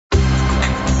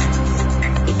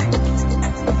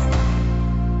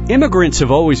Immigrants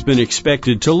have always been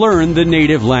expected to learn the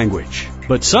native language,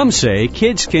 but some say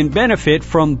kids can benefit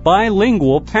from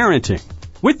bilingual parenting.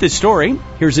 With this story,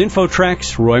 here's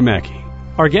InfoTrack's Roy Mackey.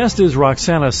 Our guest is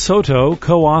Roxana Soto,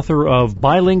 co-author of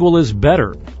Bilingual is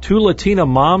Better, two Latina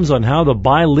moms on how the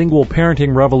bilingual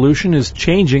parenting revolution is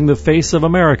changing the face of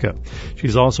America.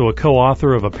 She's also a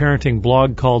co-author of a parenting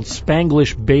blog called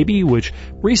Spanglish Baby, which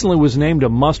recently was named a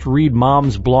must-read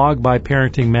mom's blog by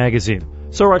Parenting Magazine.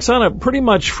 So, Roxana, pretty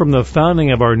much from the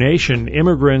founding of our nation,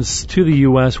 immigrants to the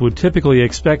U.S. would typically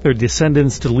expect their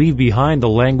descendants to leave behind the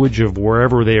language of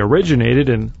wherever they originated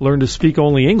and learn to speak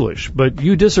only English. But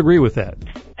you disagree with that.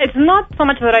 It's not so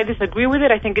much that I disagree with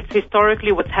it. I think it's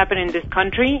historically what's happened in this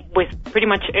country with pretty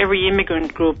much every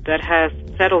immigrant group that has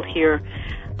settled here.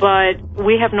 But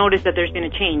we have noticed that there's been a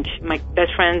change. My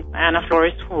best friend, Ana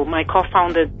Flores, whom I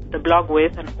co-founded the blog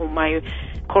with and whom I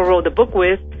co-wrote the book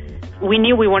with, we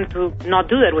knew we wanted to not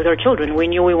do that with our children. We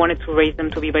knew we wanted to raise them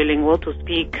to be bilingual, to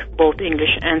speak both English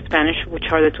and Spanish, which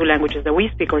are the two languages that we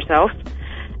speak ourselves.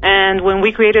 And when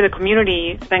we created a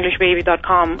community,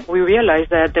 SpanglishBaby.com, we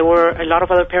realized that there were a lot of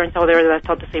other parents out there that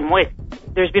thought the same way.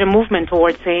 There's been a movement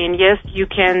towards saying, yes, you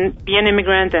can be an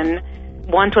immigrant and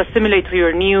want to assimilate to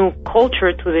your new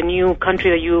culture, to the new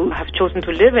country that you have chosen to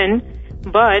live in,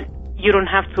 but you don't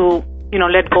have to,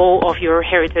 let go of your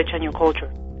heritage and your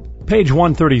culture. Page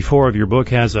 134 of your book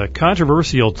has a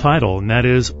controversial title, and that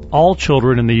is, All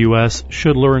Children in the U.S.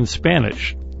 Should Learn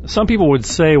Spanish. Some people would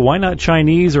say, why not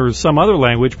Chinese or some other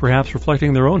language, perhaps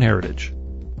reflecting their own heritage?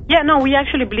 Yeah, no, we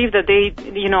actually believe that they,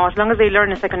 as long as they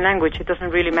learn a second language, it doesn't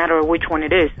really matter which one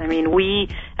it is. I mean, we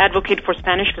advocate for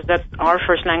Spanish because that's our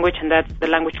first language and that's the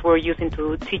language we're using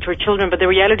to teach our children. But the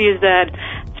reality is that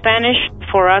Spanish,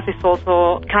 for us, is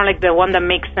also kind of like the one that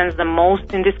makes sense the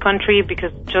most in this country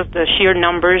because just the sheer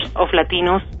numbers of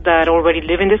Latinos that already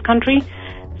live in this country.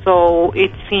 So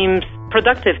it seems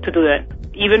productive to do that,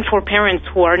 even for parents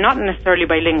who are not necessarily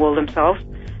bilingual themselves.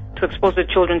 To expose their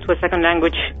children to a second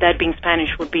language, that being Spanish,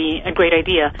 would be a great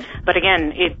idea. But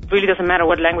again, it really doesn't matter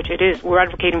what language it is. We're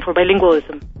advocating for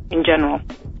bilingualism in general.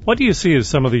 What do you see as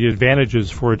some of the advantages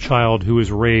for a child who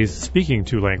is raised speaking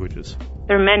two languages?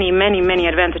 There are many, many, many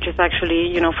advantages,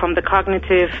 actually. From the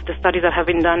cognitive, the studies that have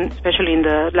been done, especially in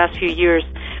the last few years,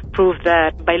 prove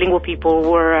that bilingual people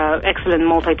were excellent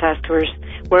multitaskers,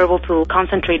 were able to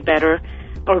concentrate better.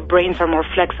 Our brains are more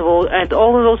flexible, and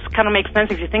all of those kind of make sense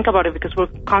if you think about it, because we're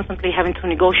constantly having to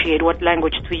negotiate what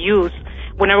language to use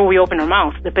whenever we open our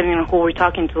mouth, depending on who we're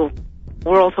talking to.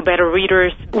 We're also better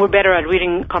readers. We're better at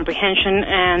reading comprehension,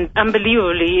 and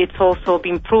unbelievably, it's also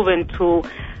been proven to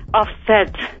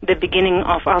offset the beginning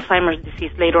of Alzheimer's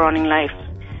disease later on in life.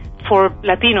 For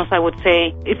Latinos, I would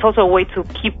say it's also a way to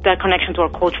keep that connection to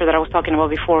our culture that I was talking about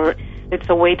before. It's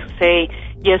a way to say,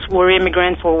 yes, we're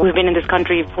immigrants, or we've been in this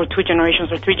country for 2 generations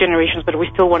or 3 generations, but we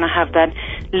still want to have that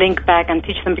link back and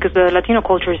teach them, because the Latino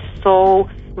culture is so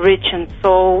rich and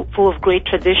so full of great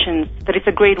traditions that it's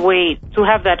a great way to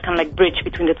have that kind of like bridge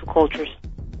between the two cultures.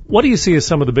 What do you see as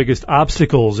some of the biggest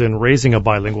obstacles in raising a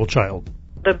bilingual child?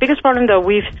 The biggest problem that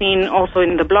we've seen also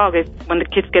in the blog is when the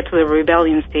kids get to the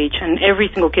rebellion stage, and every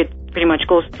single kid pretty much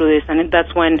goes through this, and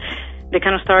that's when they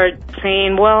kind of start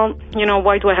saying, well,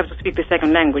 why do I have to speak the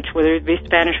second language, whether it be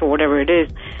Spanish or whatever it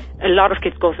is? A lot of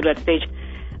kids go through that stage.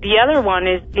 The other one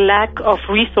is lack of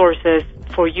resources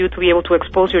for you to be able to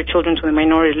expose your children to the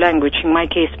minority language, in my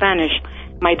case, Spanish.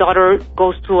 My daughter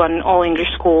goes to an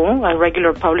all-English school, a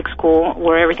regular public school,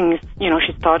 where everything is,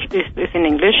 she's taught is in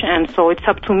English, and so it's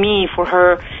up to me for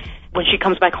her, when she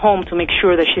comes back home, to make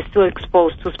sure that she's still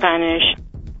exposed to Spanish.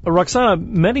 Roxana,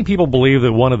 many people believe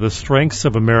that one of the strengths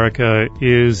of America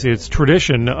is its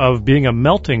tradition of being a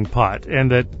melting pot,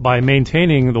 and that by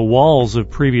maintaining the walls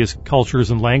of previous cultures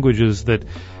and languages, that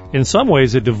in some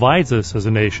ways it divides us as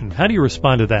a nation. How do you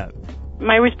respond to that?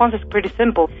 My response is pretty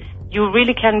simple. You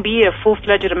really can be a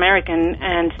full-fledged American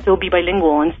and still be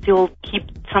bilingual and still keep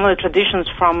some of the traditions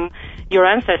from your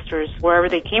ancestors, wherever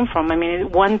they came from. I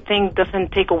mean, one thing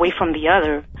doesn't take away from the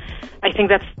other. I think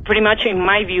that's pretty much, in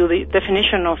my view, the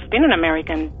definition of being an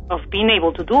American, of being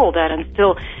able to do all that. And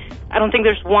still, I don't think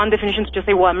there's one definition to just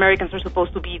say, well, Americans are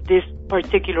supposed to be this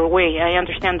particular way. I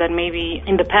understand that maybe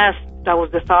in the past that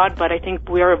was the thought, but I think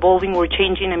we are evolving, we're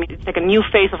changing. I mean, it's like a new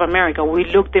face of America. We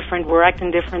look different, we're acting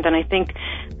different, and I think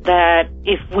that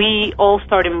if we all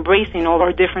start embracing all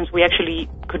our difference, we actually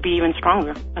could be even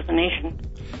stronger as a nation.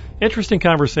 Interesting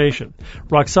conversation.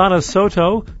 Roxana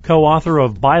Soto, co-author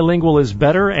of Bilingual is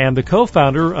Better and the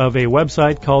co-founder of a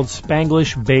website called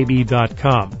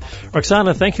SpanglishBaby.com.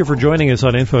 Roxana, thank you for joining us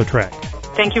on InfoTrack.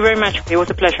 Thank you very much. It was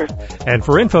a pleasure. And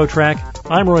for InfoTrack,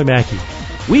 I'm Roy Mackey.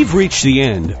 We've reached the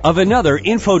end of another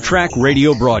InfoTrack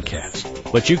radio broadcast,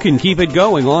 but you can keep it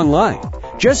going online.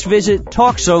 Just visit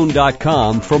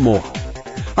TalkZone.com for more.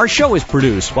 Our show is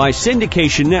produced by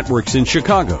Syndication Networks in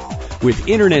Chicago, with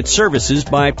internet services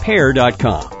by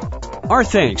Pair.com. Our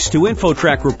thanks to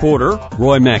InfoTrack reporter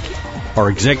Roy Mackey. Our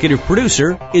executive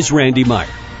producer is Randy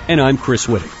Meyer, and I'm Chris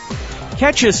Whitting.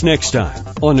 Catch us next time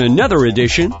on another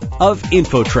edition of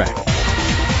InfoTrack.